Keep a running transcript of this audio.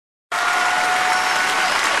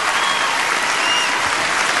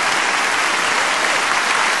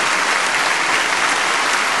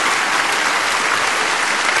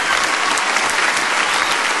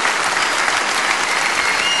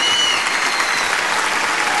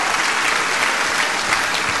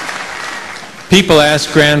People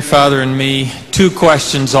ask grandfather and me 2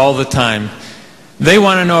 questions all the time. They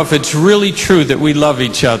want to know if it's really true that we love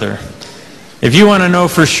each other. If you want to know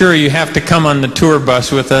for sure, you have to come on the tour bus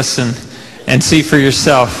with us and see for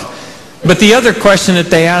yourself. But the other question that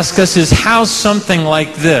they ask us is how something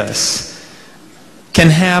like this can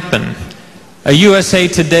happen. A USA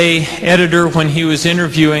Today editor, when he was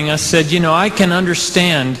interviewing us, said, you know, I can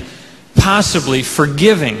understand possibly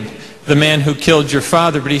forgiving the man who killed your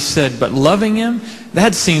father, but he said, but loving him?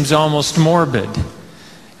 That seems almost morbid.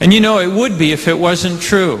 And you know, it would be if it wasn't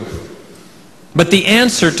true. But the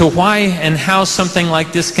answer to why and how something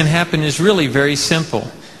like this can happen is really very simple.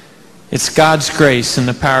 It's God's grace and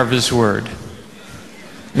the power of His Word.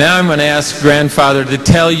 Now I'm going to ask grandfather to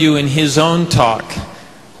tell you in his own talk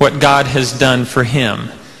what God has done for him.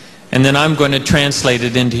 And then I'm going to translate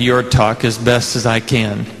it into your talk as best as I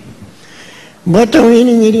can.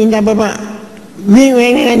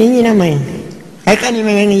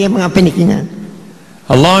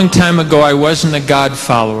 A long time ago I wasn't a God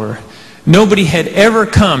follower. Nobody had ever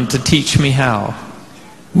come to teach me how.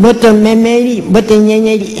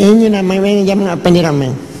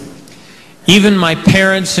 Even my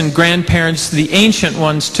parents and grandparents, the ancient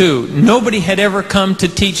ones too, nobody had ever come to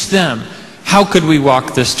teach them. How could we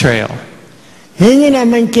walk this trail?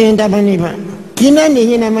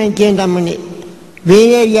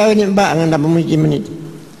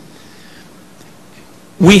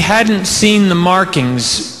 We hadn't seen the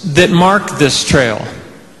markings that marked this trail.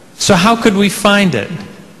 So how could we find it?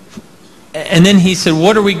 And then he said,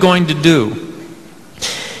 what are we going to do?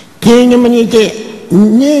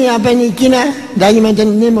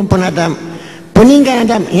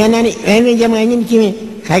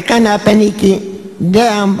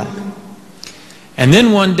 And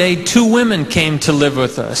then one day 2 women came to live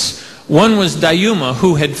with us. One was Dayuma,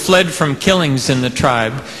 who had fled from killings in the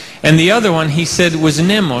tribe. And the other one, he said, was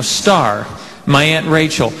Nemo, Star, my Aunt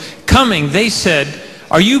Rachel. Coming, they said,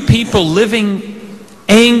 are you people living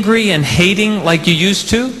angry and hating like you used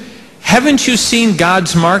to? Haven't you seen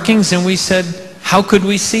God's markings? And we said, how could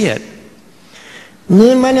we see it?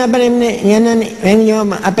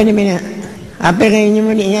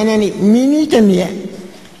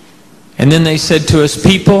 And then they said to us,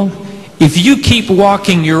 people, if you keep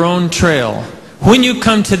walking your own trail, when you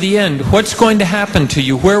come to the end, what's going to happen to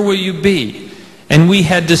you? Where will you be? And we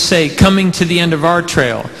had to say, coming to the end of our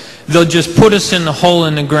trail, they'll just put us in the hole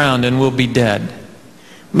in the ground and we'll be dead.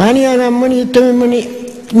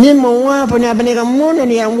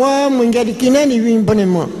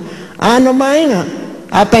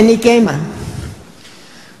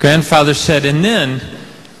 Grandfather said, and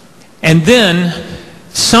then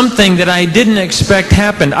something that I didn't expect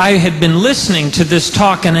happened. I had been listening to this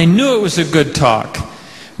talk and I knew it was a good talk.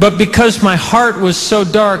 But because my heart was so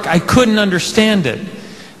dark, I couldn't understand it.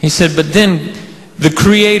 He said, but then the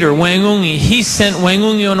Creator, Wangungi, He sent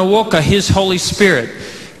Wangungi Onawoka, His Holy Spirit.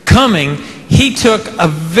 Coming, He took a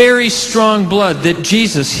very strong blood that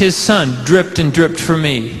Jesus, His Son, dripped and dripped for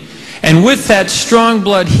me. And with that strong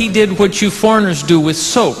blood, He did what you foreigners do with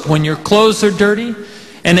soap. When your clothes are dirty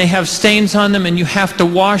and they have stains on them and you have to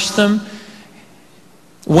wash them,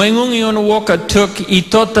 Wangungi Onawoka took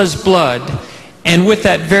Itota's blood, and with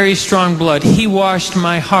that very strong blood, He washed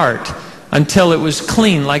my heart until it was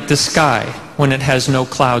clean like the sky when it has no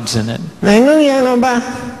clouds in it.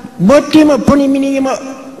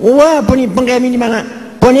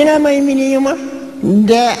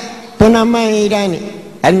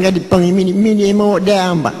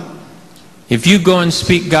 If you go and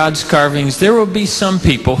speak God's carvings, there will be some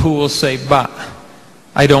people who will say, bah,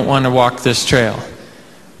 I don't want to walk this trail.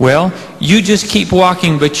 Well, you just keep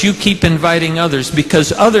walking, but you keep inviting others,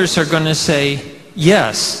 because others are going to say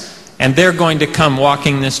yes, and they're going to come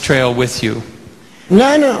walking this trail with you.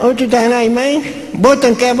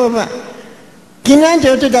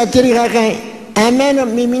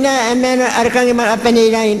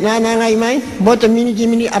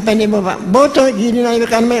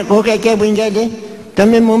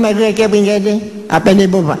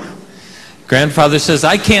 Grandfather says,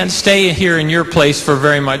 I can't stay here in your place for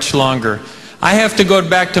very much longer. I have to go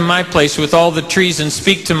back to my place with all the trees and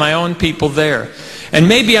speak to my own people there. And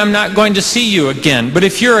maybe I'm not going to see you again. But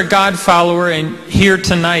if you're a God follower and here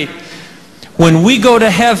tonight, when we go to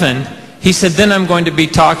heaven, he said, then I'm going to be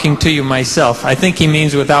talking to you myself. I think he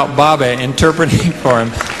means without Baba interpreting for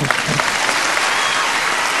him.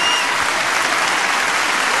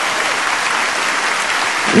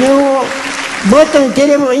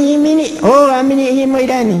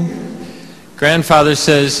 Grandfather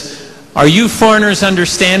says, are you foreigners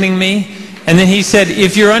understanding me? And then he said,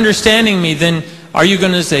 if you're understanding me, then are you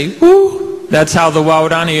going to say, woo? That's how the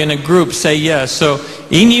Waorani in a group say yes. So,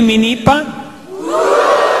 ini minipa?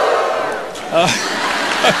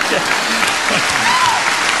 Okay.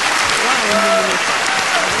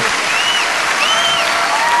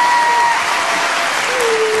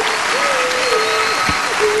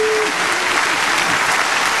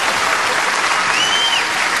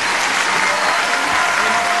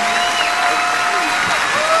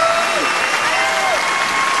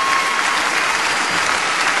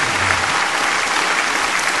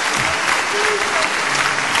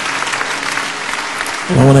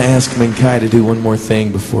 I want to ask Mincaye to do one more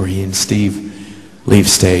thing before he and Steve leave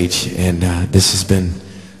stage. And this has been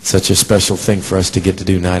such a special thing for us to get to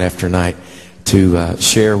do night after night, to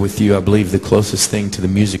share with you, I believe, the closest thing to the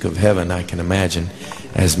music of heaven I can imagine,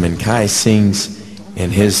 as Mincaye sings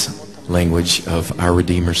in his language of our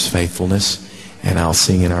Redeemer's faithfulness, and I'll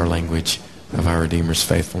sing in our language of our Redeemer's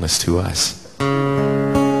faithfulness to us.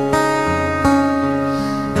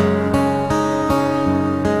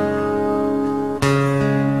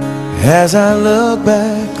 As I look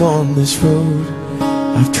back on this road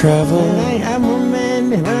I've traveled,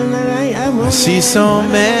 I see so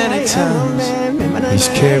many times He's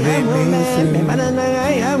carried me through.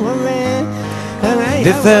 And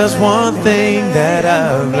if there's one thing that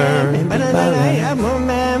I've learned in my life,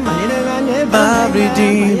 my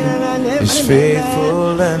Redeemer is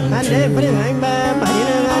faithful and true.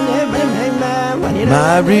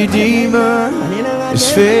 My Redeemer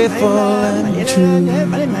is faithful and true.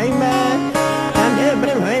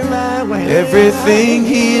 Everything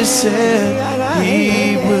He said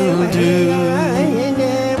He will do. And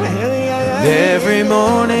every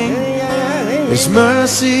morning His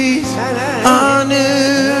mercies are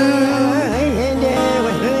new.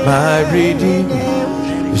 My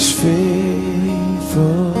Redeemer is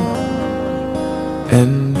faithful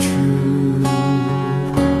and